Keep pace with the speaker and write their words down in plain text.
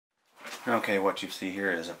Okay, what you see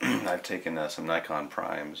here is I've taken some Nikon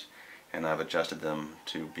primes and I've adjusted them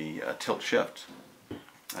to be tilt shift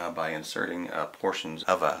by inserting portions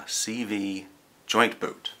of a CV joint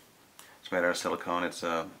boot. It's made out of silicone. It's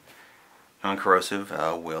non-corrosive,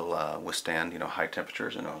 will withstand high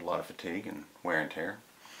temperatures and a lot of fatigue and wear and tear.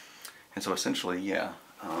 And so essentially, yeah,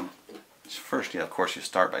 first, of course, you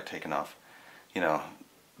start by taking off,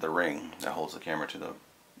 the ring that holds the camera to the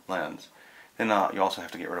lens. Then you also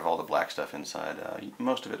have to get rid of all the black stuff inside.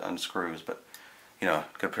 Most of it unscrews, but a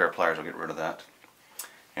good pair of pliers will get rid of that.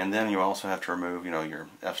 And then you also have to remove, your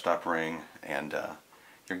f-stop ring and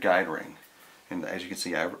your guide ring. And as you can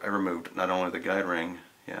see, I removed not only the guide ring,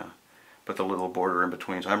 but the little border in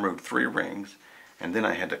between. So I removed 3 rings, and then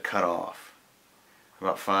I had to cut off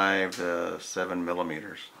about 5 to 7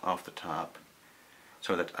 millimeters off the top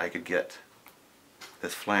so that I could get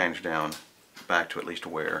this flange down back to at least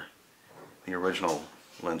where the original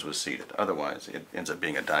lens was seated. Otherwise, it ends up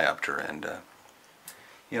being a diopter, and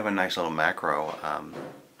you have a nice little macro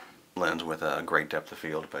lens with a great depth of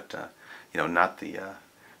field, but not the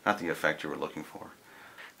effect you were looking for.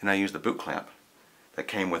 And I used the boot clamp that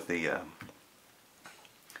came with the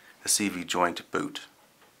CV joint boot,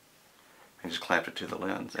 and just clamped it to the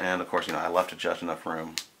lens. And of course, I left it just enough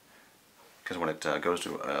room because when it goes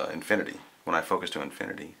to infinity, when I focus to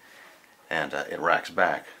infinity, and it racks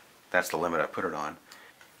back, that's the limit I put it on.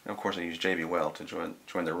 And of course, I used Weld to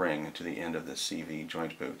join the ring to the end of the CV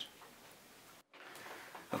joint boot.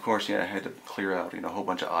 Of course, I had to clear out a whole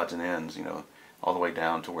bunch of odds and ends, all the way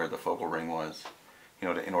down to where the focal ring was,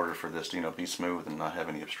 in order for this to be smooth and not have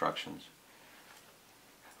any obstructions.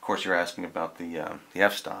 Of course, you're asking about the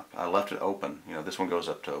f-stop. I left it open. This one goes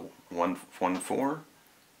up to 1.4,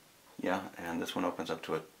 and this one opens up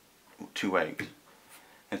to a 2.8.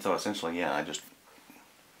 And so essentially, I just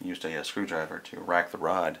used a screwdriver to rack the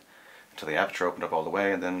rod until the aperture opened up all the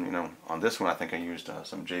way, and then on this one I think I used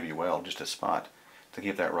some Weld, just a spot, to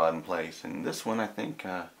keep that rod in place. And this one I think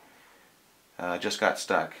just got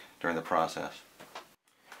stuck during the process.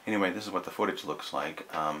 Anyway, this is what the footage looks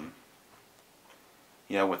like.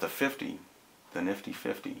 With the 50, the nifty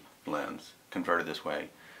 50 lens converted this way,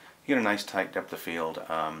 you get a nice tight depth of field,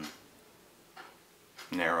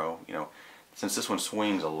 narrow. Since this one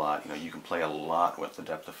swings a lot, you can play a lot with the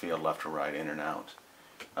depth of field, left to right, in and out,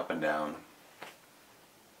 up and down.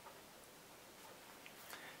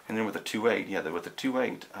 And then with the 2.8, with the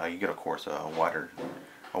 2.8, you get, of course, a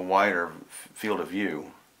wider field of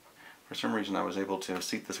view. For some reason, I was able to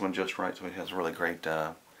seat this one just right, so it has really great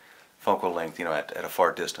focal length, at a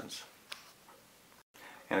far distance.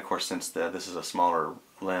 And of course, since this is a smaller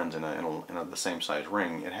lens in the same size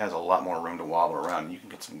ring, it has a lot more room to wobble around. You can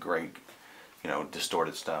get some great,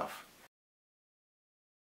 distorted stuff.